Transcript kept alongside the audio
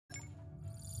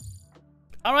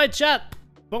Alright chat,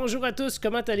 bonjour à tous,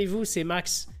 comment allez-vous? C'est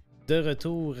Max de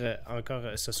retour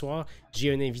encore ce soir.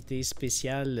 J'ai un invité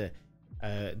spécial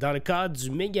dans le cadre du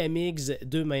MegaMIGS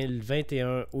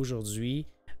 2021 aujourd'hui.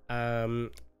 Il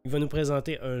va nous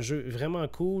présenter un jeu vraiment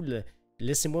cool.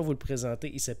 Laissez-moi vous le présenter.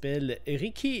 Il s'appelle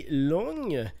Ricky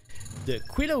Leung de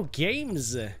Quillo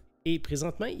Games. Et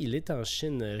présentement, il est en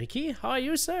Chine. Ricky, how are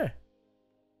you, sir?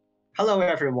 Hello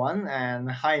everyone, and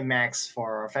hi Max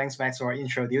thanks Max for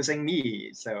introducing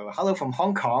me. So hello from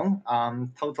Hong Kong.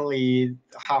 Totally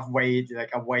halfway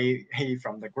away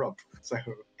from the group. So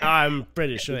I'm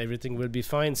pretty sure everything will be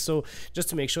fine. So just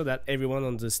to make sure that everyone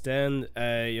understand,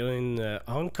 you're in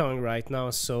Hong Kong right now.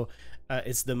 So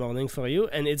it's the morning for you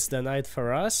and it's the night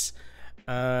for us.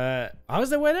 How's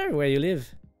the weather where you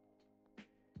live?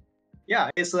 yeah,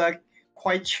 it's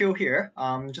quite chill here.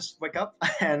 Just wake up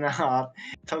and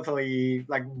totally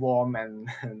like warm and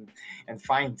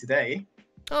fine today.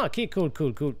 Oh, okay, cool.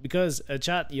 Because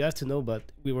chat, you have to know, but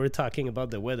we were talking about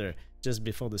the weather just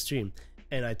before the stream,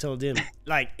 and I told him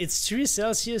like it's 3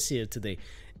 Celsius here today,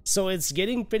 so it's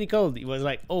getting pretty cold. He was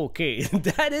like, okay,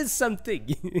 that is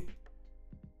something.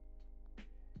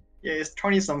 Yeah, it's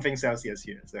 20-something Celsius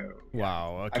here. So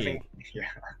wow, okay, I think, yeah,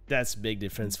 that's big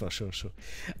difference for sure.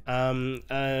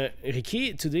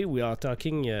 Ricky, today we are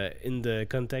talking in the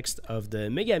context of the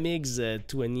MegaMIGS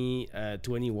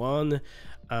 2021.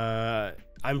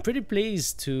 I'm pretty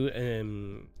pleased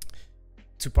to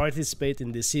participate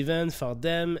in this event for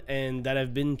them and that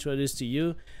I've been introduced to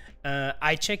you.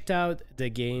 I checked out the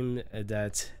game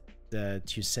that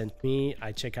you sent me.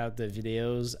 I checked out the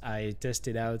videos. I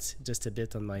tested out just a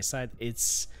bit on my side.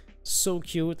 It's so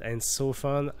cute and so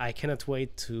fun. I cannot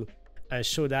wait to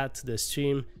show that to the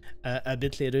stream a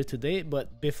bit later today.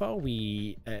 But before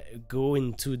we go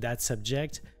into that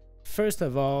subject, first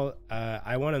of all,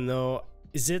 I want to know,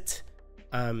 is it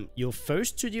your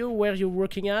first studio where you're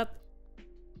working at?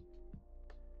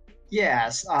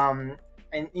 Yes.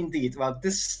 And indeed, well,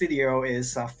 this studio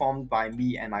is formed by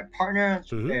me and my partner.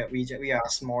 Mm-hmm. We are a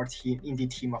small indie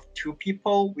team of 2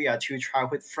 people. We are 2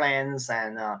 childhood friends,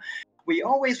 and we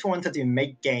always wanted to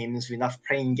make games. We love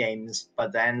playing games,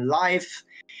 but then life,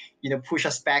 pushed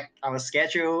us back our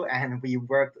schedule, and we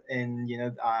worked in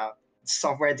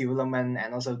software development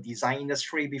and also design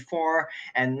industry before,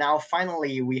 and now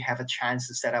finally we have a chance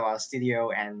to set up our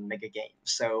studio and make a game.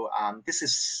 So this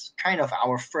is kind of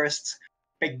our first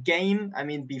big game. I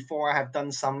mean, before I have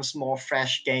done some small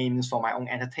fresh games for my own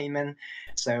entertainment.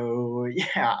 So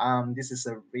yeah, this is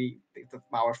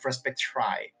our first big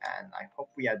try, and I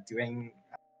hope we are doing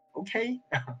okay.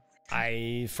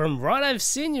 From what I've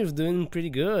seen, you're doing pretty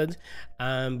good.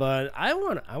 But I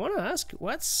want to ask,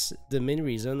 what's the main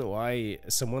reason why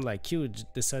someone like you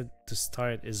decided to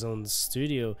start his own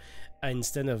studio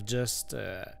instead of just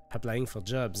applying for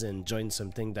jobs and join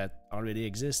something that already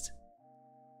exists?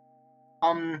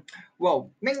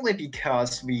 Well, mainly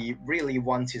because we really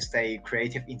want to stay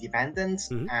creative, independent,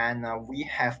 and we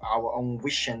have our own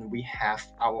vision. We have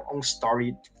our own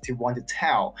story to want to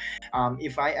tell.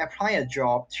 If I apply a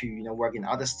job to work in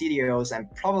other studios, and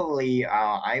probably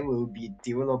I will be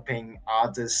developing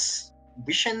others'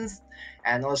 visions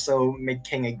and also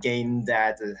making a game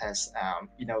that has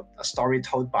a story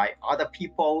told by other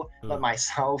people, not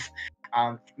myself.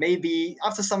 Maybe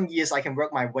after some years I can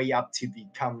work my way up to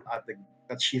become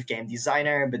the chief game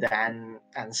designer, but then,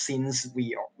 and since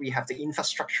we have the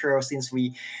infrastructure, since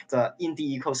the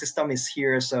indie ecosystem is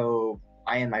here, so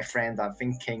I and my friend are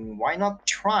thinking, why not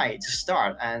try to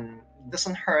start, and it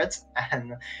doesn't hurt,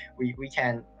 and we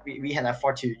can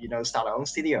afford to start our own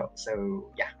studio. So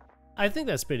yeah, I think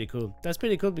that's pretty cool. That's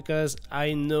pretty cool because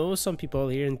I know some people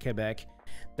here in Quebec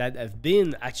that have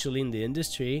been actually in the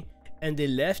industry and they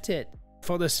left it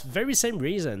for the very same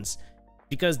reasons,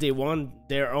 because they want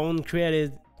their own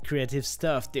creative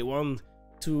stuff. They want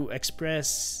to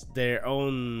express their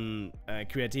own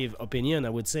creative opinion, I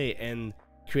would say, and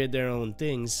create their own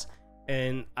things.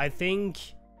 And I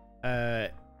think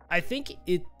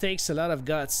it takes a lot of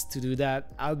guts to do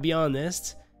that, I'll be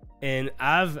honest, and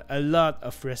I have a lot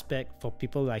of respect for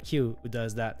people like you who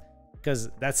does that, because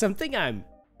that's something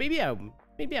maybe I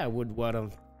would want to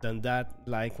have done that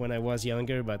like when I was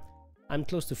younger, but I'm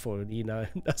close to 40 now,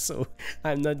 so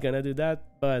I'm not gonna do that.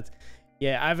 But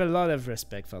yeah, I have a lot of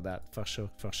respect for that, for sure.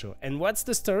 And what's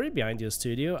the story behind your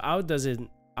studio?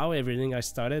 How everything got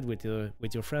started with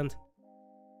your friend?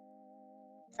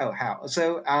 Oh, how?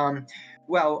 So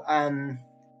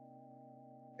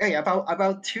yeah,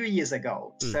 about 2 years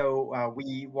ago. So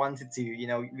we wanted to, you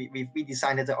know, we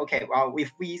decided that, okay, well,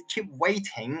 if we keep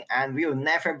waiting and we will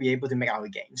never be able to make our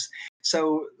games,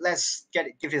 so let's give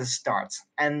it a start.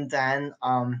 And then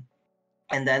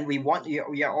we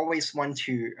always want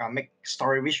to make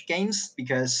story-rich games,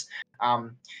 because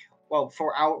well,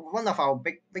 for one of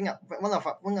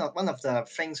the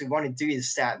things we want to do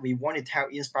is that we want to tell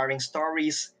inspiring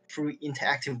stories through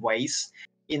interactive ways,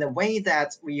 in a way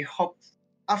that we hope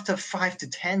after 5 to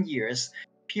 10 years,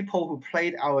 people who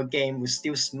played our game will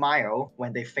still smile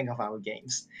when they think of our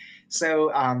games.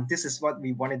 So this is what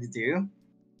we wanted to do.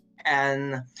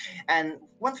 And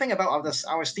one thing about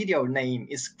our studio name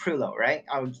is Quillo, right?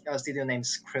 Our studio name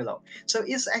is Quillo. So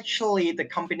it's actually the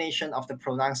combination of the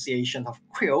pronunciation of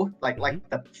quill, like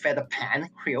the feather pen,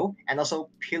 quill, and also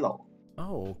pillow.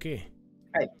 Oh, okay.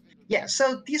 Right. Yeah.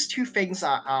 So these two things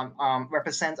are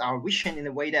represent our vision in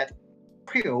a way that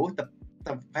quill, the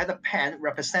feather pen,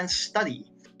 represents study,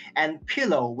 and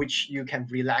pillow, which you can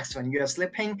relax when you are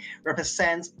sleeping,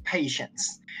 represents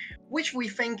patience, which we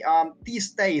think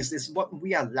these days is what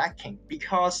we are lacking,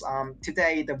 because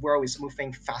today the world is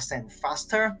moving faster and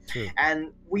faster. True.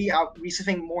 And we are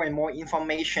receiving more and more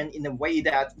information in a way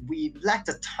that we lack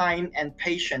the time and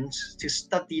patience to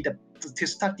study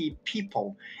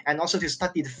people, and also to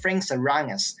study the things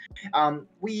around us.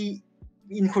 We,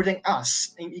 including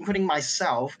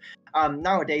myself,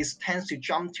 nowadays tends to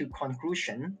jump to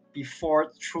conclusion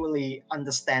before truly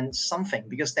understand something,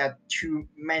 because there are too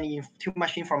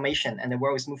much information and the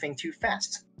world is moving too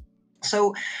fast.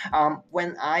 So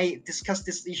when I discuss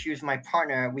this issue with my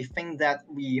partner, we think that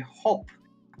we hope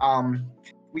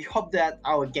that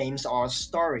our games or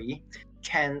story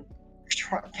can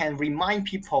remind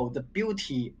people the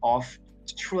beauty of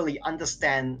truly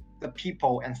understand the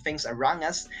people and things around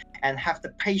us, and have the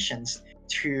patience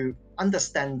to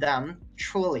understand them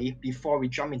truly before we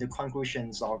jump into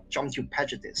conclusions or jump to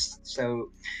prejudice.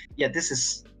 So yeah, this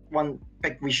is one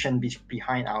big vision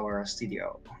behind our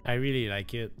studio. I really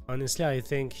like it. Honestly, I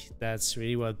think that's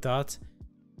really well thought,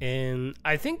 and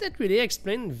I think that really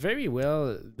explained very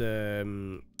well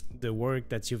the work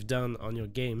that you've done on your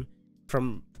game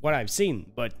from what I've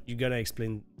seen. But you're gonna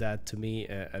explain that to me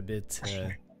a bit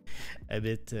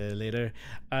later.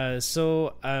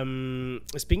 So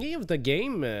speaking of the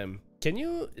game, can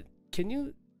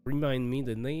you remind me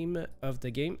the name of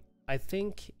the game? I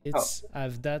think it's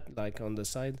I've that like on the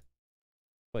side.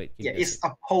 Wait, yeah, it's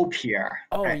Apopia.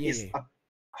 Oh, right? yeah, It's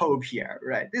Apopia,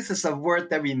 right? This is a word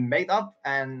that we made up,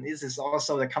 and this is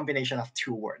also the combination of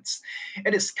two words.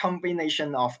 It is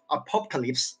combination of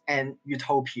apocalypse and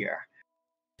utopia,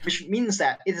 which means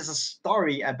that it is a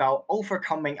story about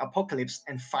overcoming apocalypse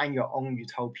and find your own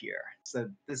utopia. So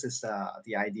this is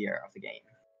the idea of the game.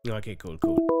 Okay, cool.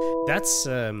 That's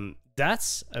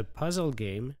a puzzle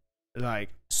game, like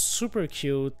super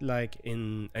cute, like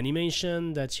in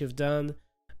animation that you've done.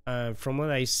 From what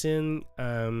I've seen,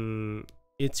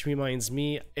 it reminds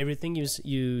me everything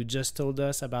you just told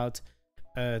us about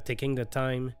taking the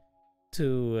time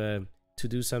to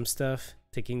do some stuff,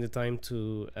 taking the time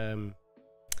to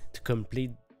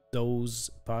complete those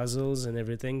puzzles and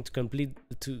everything,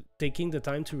 taking the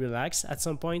time to relax at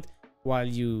some point while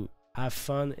you have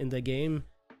fun in the game.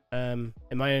 Am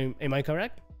I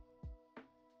correct?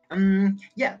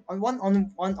 Yeah, on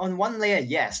one layer,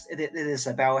 yes, it is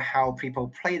about how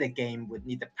people play the game would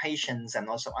need the patience and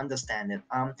also understand it.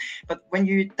 But when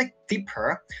you dig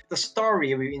deeper, the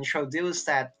story we introduce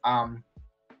that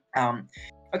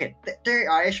okay, there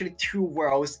are actually two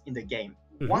worlds in the game.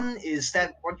 One is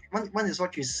that one is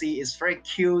what you see is very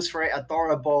cute, very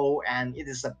adorable, and it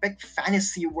is a big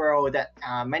fantasy world that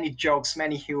many jokes,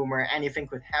 many humor, anything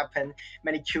could happen,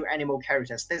 many cute animal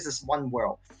characters. This is one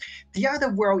world. The other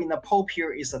world in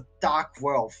Apopia is a dark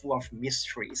world full of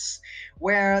mysteries,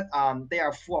 where they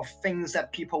are full of things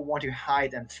that people want to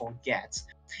hide and forget,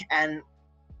 and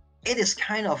it is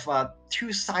kind of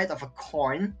two sides of a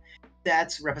coin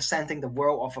that's representing the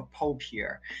world of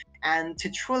Apopia. And to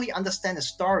truly understand the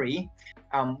story,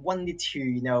 one need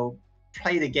to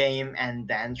play the game and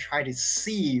then try to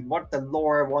see what the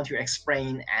lore want to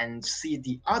explain and see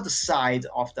the other side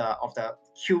of the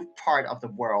cute part of the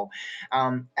world.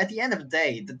 At the end of the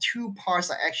day, the two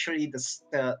parts are actually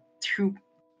the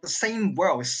same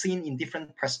world seen in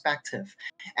different perspective,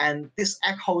 and this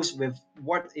echoes with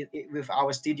with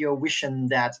our studio vision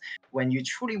that when you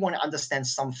truly want to understand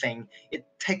something, it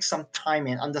takes some time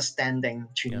and understanding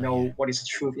to know what is the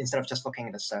truth instead of just looking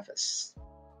at the surface.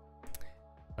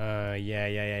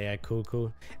 Yeah.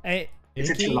 Cool. Hey, is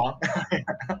Ricky? It too long?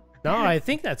 No, I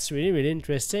think that's really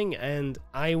interesting, and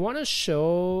I want to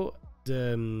show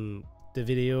the the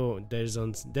video. There's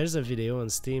a video on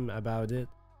Steam about it,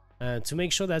 to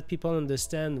make sure that people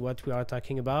understand what we are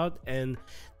talking about and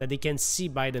that they can see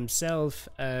by themselves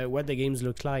what the games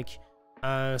look like.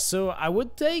 So I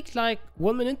would take like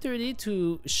 1 minute 30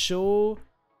 to show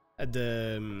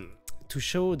the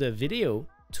video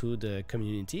to the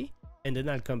community, and then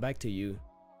I'll come back to you.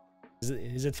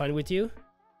 Is it fine with you?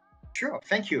 Sure,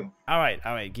 thank you. All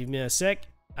right, give me a sec.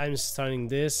 I'm starting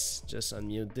this. Just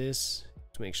unmute this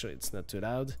to make sure it's not too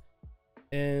loud.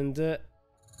 And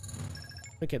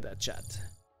look at that chat.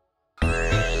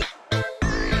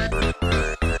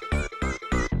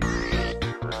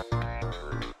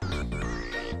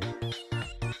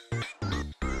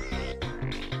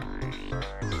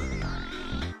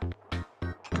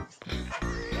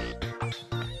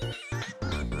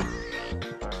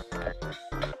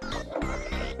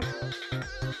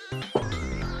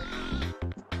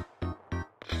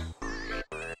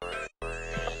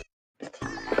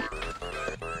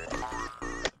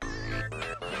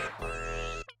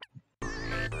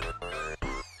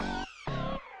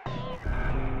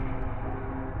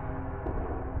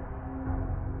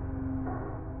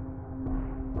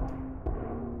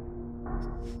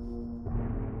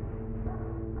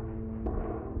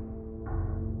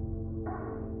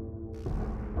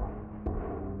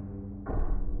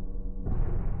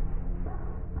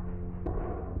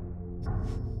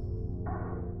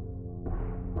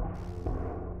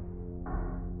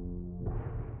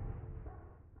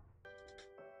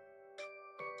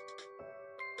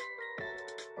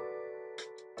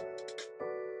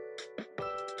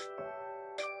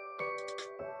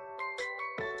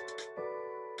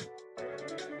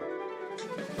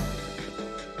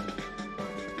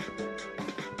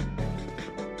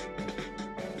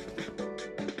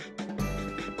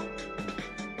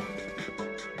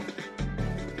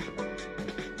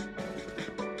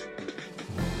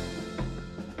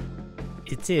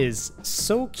 It is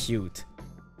so cute,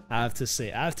 I have to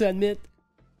say. I have to admit,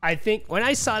 I think when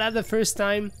I saw that the first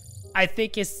time, I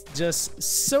think it's just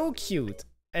so cute.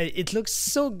 It looks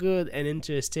so good and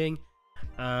interesting.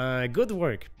 Good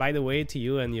work, by the way, to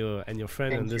you and your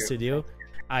friend in the studio.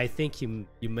 I think you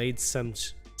made some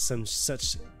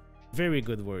such very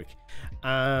good work.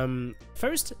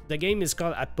 First, the game is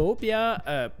called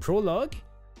Apopia Prologue,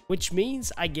 which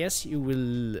means I guess you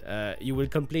will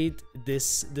complete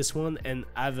this one and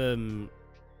have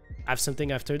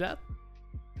something after that.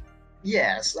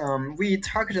 Yes, we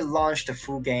targeted launch the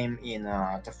full game in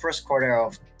the first quarter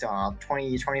of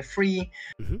 2023.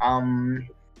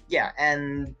 Yeah,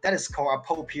 and that is called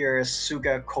Apopia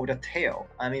Sugar Coated Tale.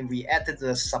 I mean, we added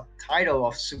the subtitle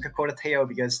of Sugar Coated Tale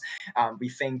because we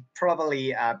think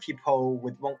probably people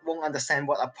won't understand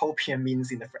what Apopia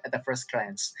means at the first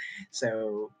glance.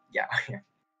 So yeah.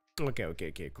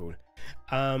 Okay, cool.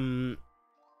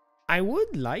 I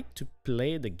would like to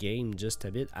play the game just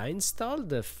a bit. I installed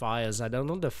the files. I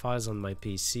downloaded the files on my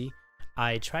PC.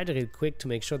 I tried it real quick to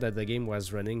make sure that the game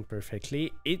was running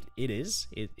perfectly. It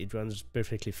runs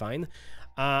perfectly fine.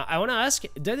 I want to ask,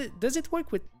 does it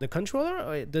work with the controller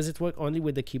or does it work only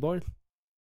with the keyboard?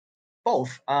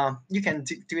 Both. You can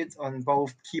do it on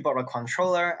both keyboard or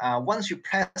controller. Once you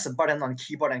press a button on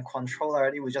keyboard and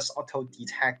controller, it will just auto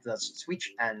detect the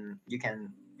switch, and you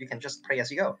can just play as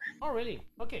you go. Oh, really?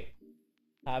 Okay.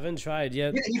 I haven't tried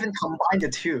yet. You can even combine the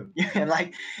two. You can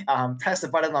like press the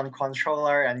button on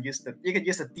controller and you can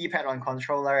use the D-pad on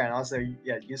controller and also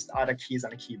use the other keys on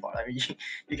the keyboard. I mean,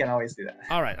 you can always do that.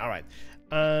 All right.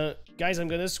 Guys, I'm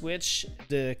gonna switch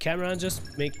the camera just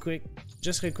real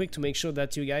quick to make sure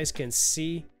that you guys can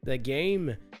see the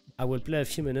game. I will play a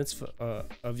few minutes for,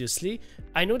 obviously.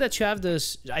 I know that you have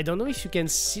this. I don't know if you can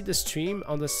see the stream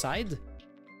on the side.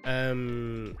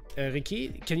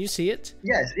 Ricky, can you see it?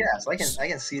 Yes, I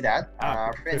can see that.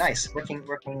 Very nice, working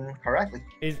correctly.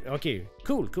 Okay,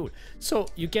 cool. So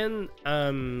you can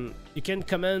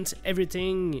comment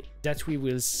everything that we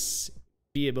will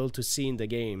be able to see in the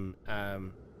game,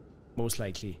 most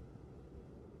likely.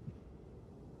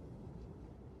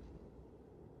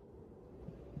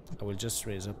 I will just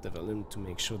raise up the volume to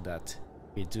make sure that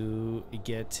we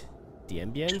get the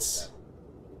ambience.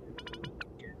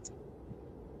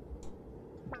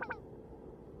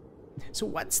 So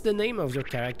what's the name of your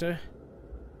character?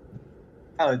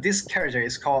 Oh, this character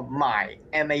is called Mai,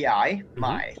 M-A-I,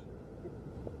 Mai.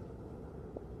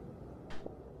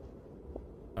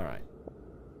 Alright.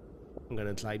 I'm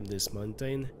gonna climb this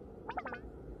mountain.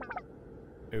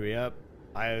 Hurry up.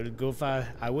 I'll go fast.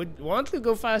 I would want to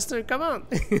go faster. Come on.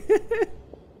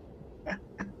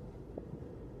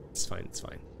 It's fine.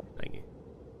 Thank you.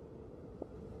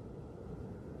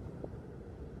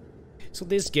 So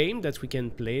this game that we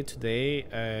can play today,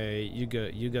 you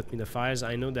got me the files.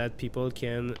 I know that people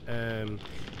can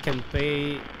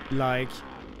pay like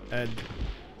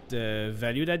the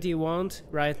value that they want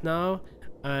right now.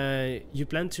 You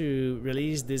plan to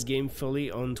release this game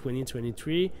fully on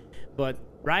 2023, but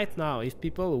right now, if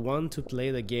people want to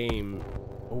play the game,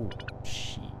 oh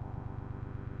shit!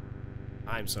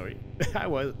 I'm sorry, I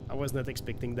was not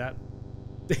expecting that.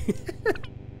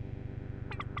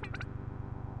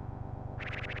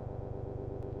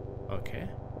 Okay.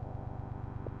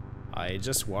 I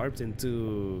just warped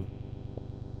into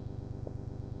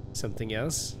something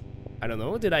else. I don't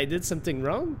know. Did I did something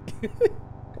wrong?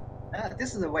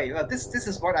 This is the way. This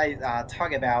is what I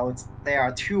talk about. There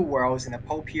are two worlds in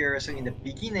Apopia. So in the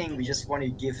beginning, we just want to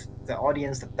give the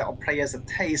audience, the players, a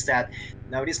taste that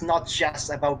no, it's not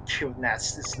just about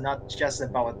cuteness. It's not just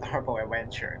about adorable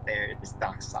adventure. There is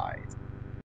dark side.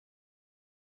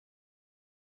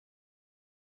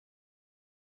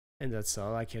 And that's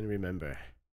all I can remember.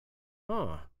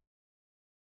 Oh.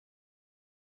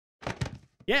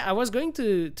 Yeah, I was going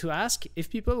to ask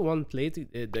if people want to play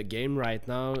the game right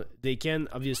now. They can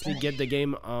obviously get the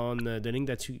game on the link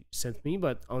that you sent me,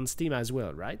 but on Steam as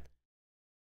well, right?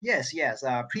 Yes.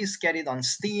 Please get it on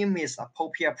Steam. It's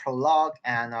Apopia Prologue,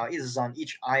 and it is on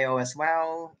each IO as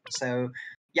well. So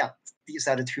yeah, these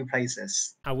are the two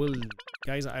places.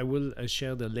 Guys, I will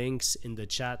share the links in the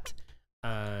chat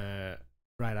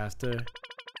right after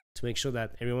to make sure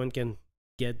that everyone can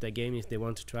get the game if they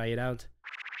want to try it out.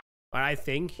 But I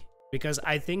think, because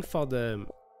I think for the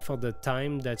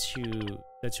time that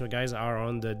your guys are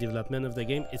on the development of the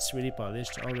game, it's really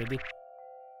polished already.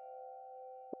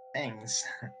 Thanks.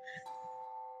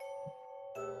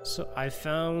 So I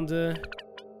found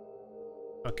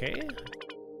okay,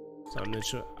 so I'm not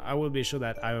sure. I will be sure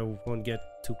that I won't get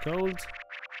too cold.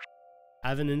 I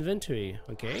have an inventory.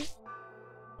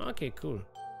 Okay, cool.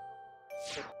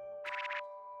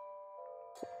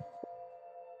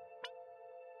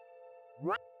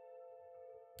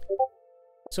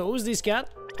 So who's this cat?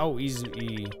 Oh, he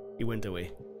went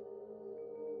away.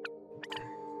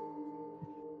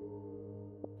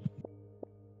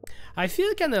 I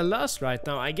feel kind of lost right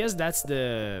now. I guess that's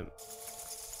the...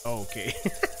 Oh, okay.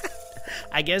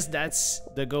 I guess that's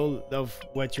the goal of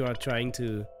what you are trying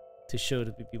to show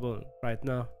to people right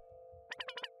now.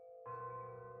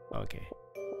 Okay.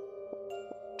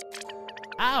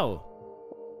 Ow!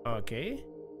 Okay.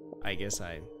 I guess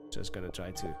I'm just gonna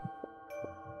try to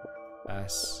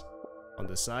pass on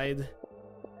the side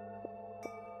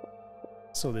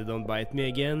so they don't bite me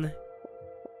again.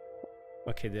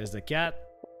 Okay, there's the cat.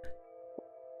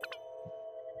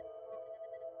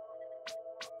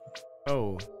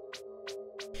 Oh,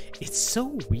 it's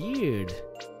so weird.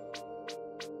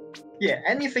 Yeah,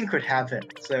 anything could happen.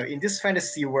 So in this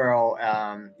fantasy world,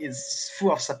 it's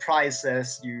full of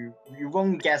surprises. You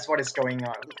won't guess what is going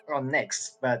on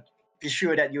next, but be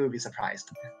sure that you will be surprised.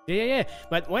 Yeah.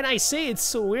 But when I say it's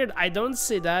so weird, I don't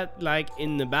say that like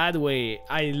in a bad way.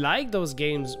 I like those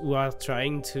games who are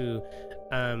trying to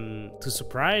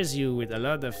surprise you with a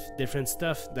lot of different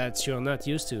stuff that you're not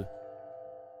used to.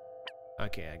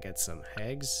 Okay, I got some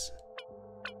eggs.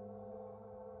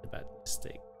 Bad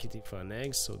mistake. Kitty for an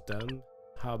egg, so dumb.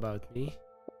 How about me?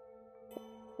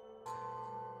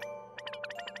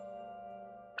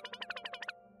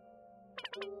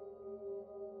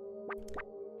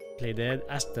 Play dead,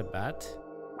 ask the bat.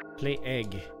 Play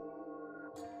egg.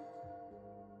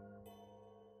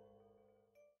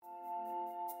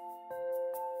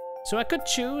 So I could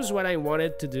choose what I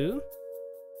wanted to do.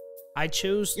 I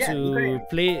chose to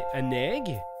play an egg,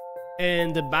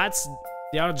 and the bats,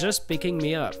 they are just picking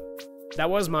me up. That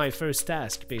was my first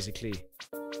task, basically.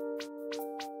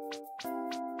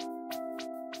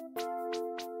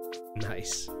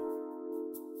 Nice.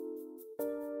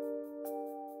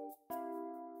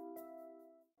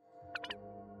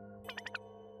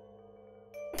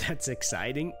 That's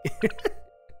exciting.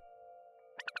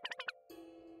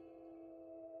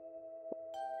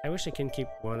 I wish I can keep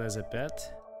one as a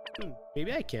pet.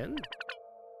 Maybe I can.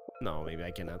 No, maybe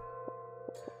I cannot.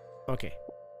 Okay.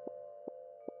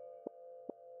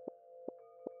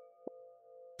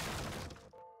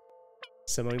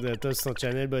 Ça manque de toi sur ton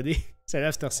channel, buddy. Salut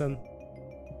Afterson.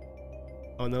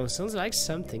 Oh no, sounds like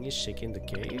something is shaking the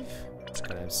cave. It's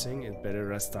collapsing. It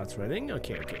better start running.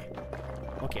 Okay.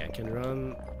 Okay, I can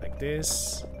run like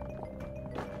this.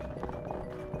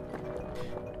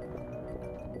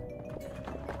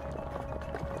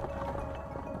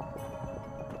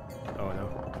 Oh no.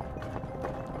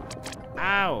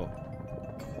 Ow!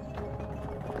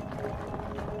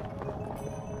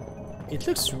 It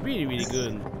looks really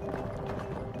good.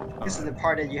 This is the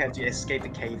part that you have to escape the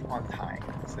cave on time.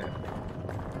 So.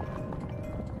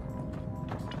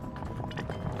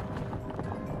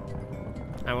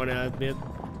 I want to admit.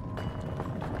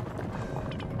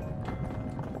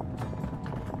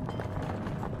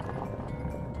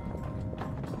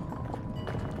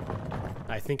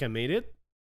 I think I made it.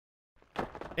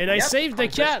 And I saved the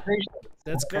cat!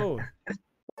 Let's go.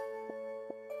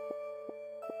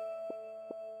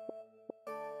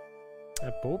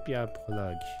 Apopia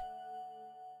Prologue.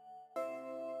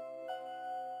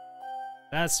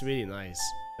 That's really nice.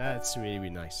 That's really, really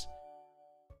nice.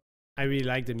 I really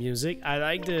like the music. I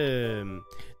like the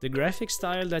graphic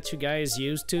style that you guys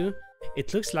used to.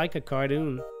 It looks like a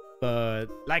cartoon, but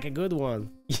like a good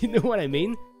one. You know what I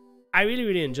mean? I really,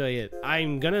 really enjoy it.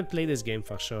 I'm gonna play this game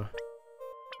for sure.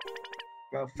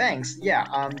 Well, thanks.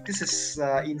 Yeah, this is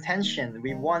intention.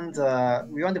 We want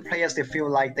the players to feel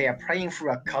like they are playing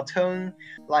through a cartoon,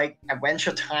 like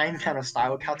Adventure Time kind of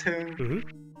style cartoon. Mm-hmm.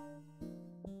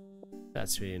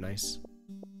 That's really nice.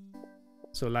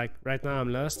 So like right now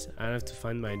I'm lost. I have to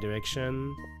find my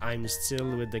direction. I'm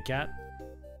still with the cat.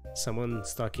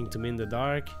 Someone's talking to me in the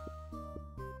dark.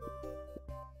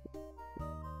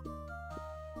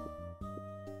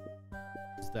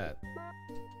 What's that?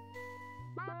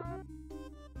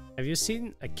 Have you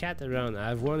seen a cat around? I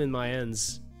have one in my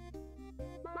hands.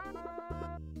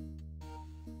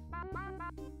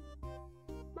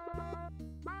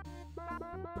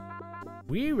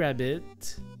 Wee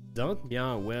rabbit, don't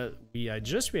meow. Well, I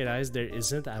just realized there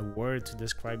isn't a word to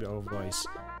describe your voice.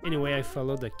 Anyway, I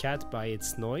followed the cat by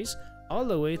its noise all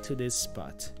the way to this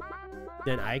spot.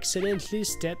 Then I accidentally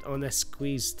stepped on a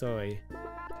squeeze toy.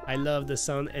 I loved the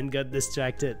sound and got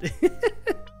distracted.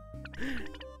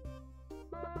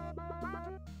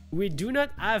 We do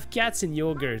not have cats in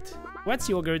yogurt. What's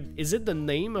yogurt? Is it the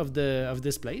name of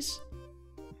this place?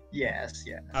 Yes,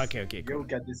 yes. Okay, cool. You'll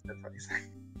get this place.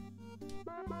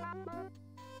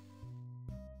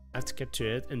 I have to capture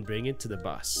it and bring it to the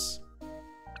boss.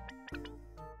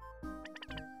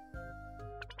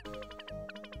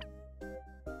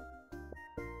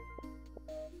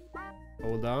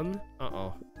 Hold on.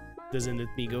 Uh-oh. Doesn't let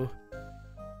me go.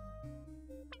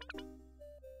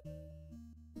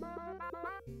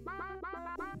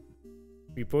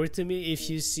 Report to me if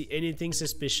you see anything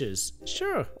suspicious.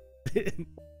 Sure.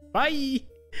 Bye.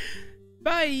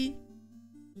 Bye.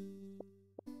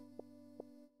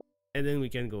 And then we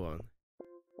can go on.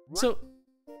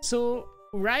 So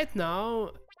right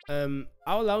now,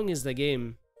 how long is the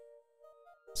game?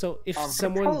 So if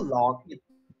someone Prologue,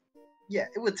 it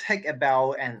would take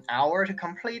about an hour to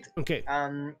complete. Okay.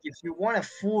 If you want a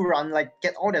full run, like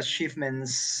get all the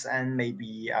achievements, and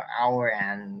maybe an hour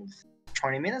and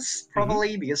 20 minutes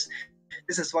probably, because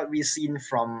this is what we've seen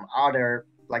from other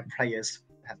like players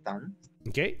have done.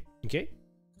 Okay.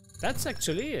 That's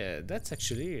actually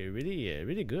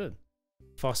really good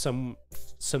for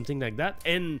something like that.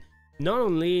 And not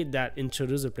only that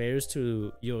introduce the players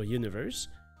to your universe,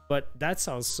 but that's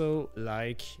also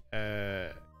like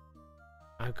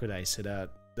how could I say that?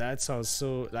 That's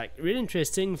also like really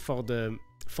interesting for the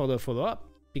follow-up,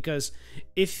 because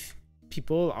if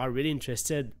people are really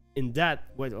interested in that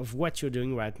of what you're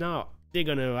doing right now, they're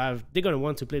gonna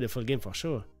want to play the full game for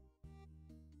sure.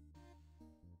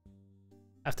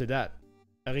 After that,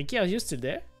 Ricky, are you still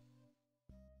there?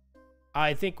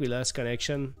 I think we lost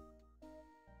connection.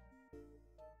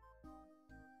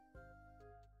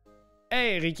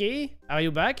 Hey Ricky, are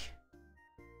you back?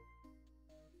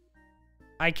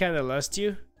 I kinda lost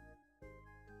you.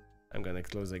 I'm gonna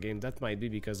close the game. That might be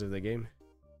because of the game.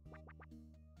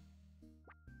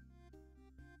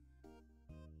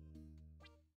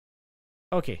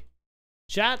 Ok.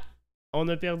 Chat, on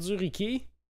a perdu Ricky.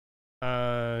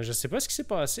 Je sais pas ce qui s'est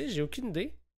passé, j'ai aucune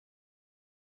idée.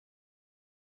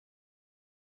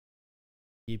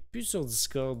 Il est plus sur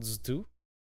Discord du tout.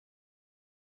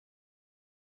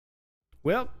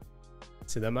 Well,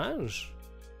 c'est dommage.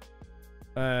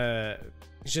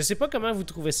 Je sais pas comment vous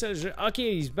trouvez ça le jeu. Ok,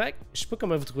 he's back. Je sais pas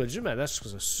comment vous trouvez le jeu, mais là je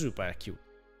trouve ça super cute.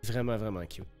 Vraiment, vraiment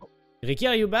cute. Ricky,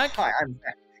 are you back? Hi, I'm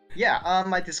back. Yeah,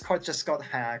 my Discord just got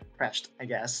crashed, I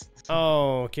guess.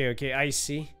 Oh, okay. I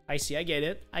see. I get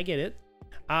it.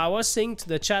 I was saying to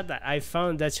the chat that I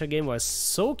found that your game was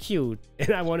so cute,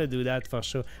 and I want to do that for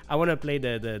sure. I want to play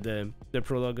the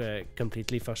prologue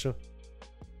completely for sure.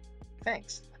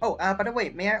 Thanks. Oh, by the way,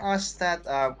 may I ask that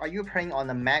are you playing on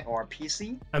a Mac or a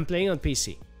PC? I'm playing on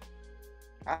PC.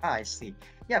 Ah, I see.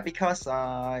 Yeah, because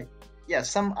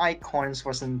some icons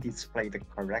wasn't displayed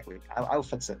correctly. I'll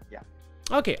fix it. Yeah.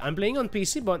 Okay, I'm playing on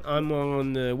PC, but I'm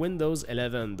on Windows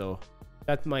 11 though.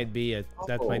 That might be it.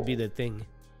 That might be the thing.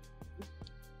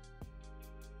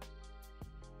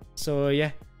 So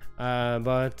yeah,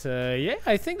 yeah,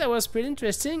 I think that was pretty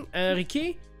interesting.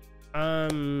 Ricky,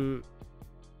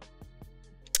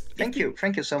 thank you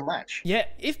so much. Yeah,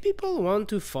 if people want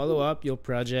to follow up your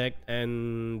project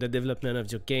and the development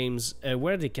of your games,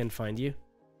 where they can find you?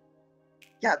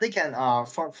 Yeah, they can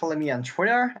follow me on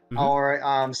Twitter or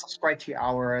subscribe to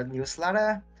our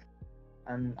newsletter,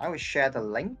 and I will share the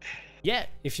link. Yeah,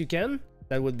 if you can,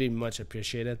 that would be much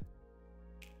appreciated.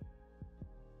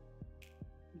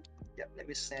 Yeah, let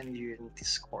me send you in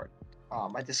Discord.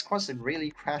 My Discord is really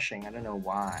crashing. I don't know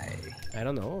why. I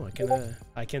don't know.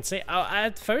 I can say.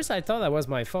 At first, I thought that was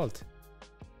my fault.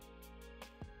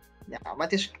 Yeah, my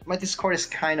Discord is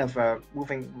kind of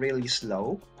moving really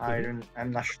slow. I'm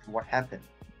not sure what happened.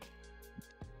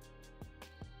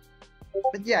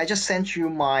 But yeah, I just sent you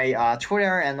my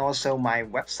Twitter and also my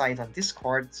website on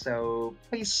Discord. So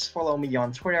please follow me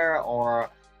on Twitter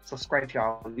or subscribe to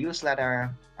our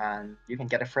newsletter, and you can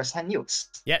get a first-hand news.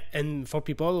 Yeah, and for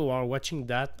people who are watching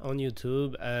that on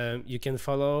YouTube, you can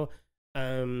follow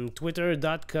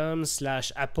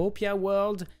twitter.com/Apopia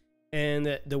World and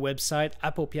the website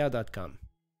apopia.com.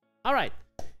 All right,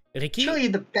 Ricky. Actually,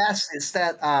 the best is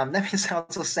that let me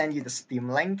also send you the Steam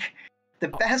link. The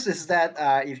best is that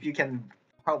if you can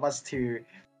help us to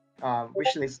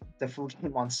wishlist the full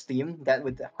game on Steam, that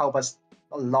would help us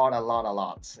a lot.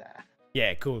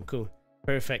 Yeah, cool.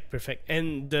 Perfect.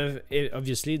 And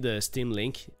obviously the Steam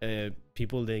link,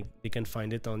 people they can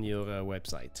find it on your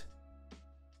website.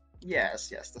 Yes,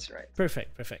 that's right.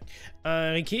 Perfect.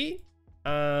 Ricky,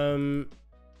 I'm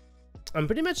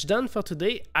pretty much done for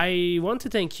today. I want to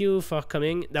thank you for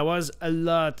coming. That was a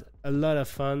lot of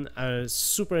fun,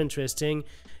 super interesting,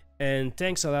 and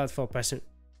thanks a lot for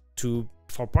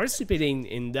participating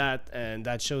in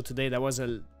that show today. That was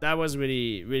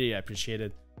really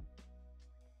appreciated.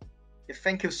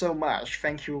 Thank you so much.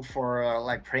 Thank you for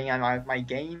playing on my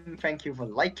game. Thank you for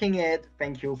liking it.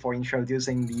 Thank you for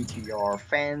introducing me to your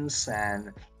fans,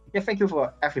 and yeah, thank you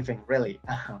for everything, really.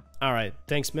 All right,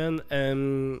 thanks, man.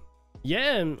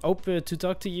 Yeah, hope to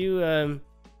talk to you on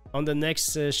the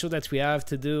next show that we have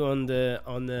to do on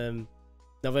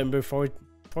November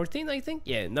 14th, I think.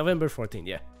 Yeah, November 14th.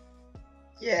 Yeah.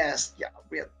 Yes, yeah,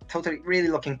 we're totally really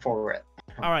looking forward.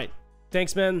 All right,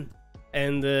 thanks, man,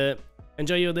 and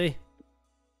enjoy your day.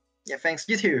 Yeah, thanks.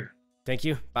 You too. Thank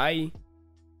you. Bye.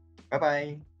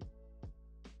 Bye.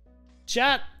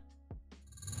 Chat,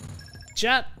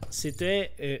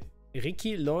 c'était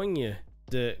Ricky Leung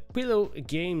de Quillo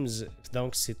Games.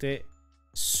 Donc, c'était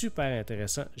super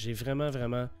intéressant. J'ai vraiment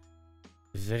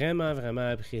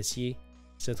apprécié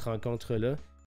cette rencontre-là.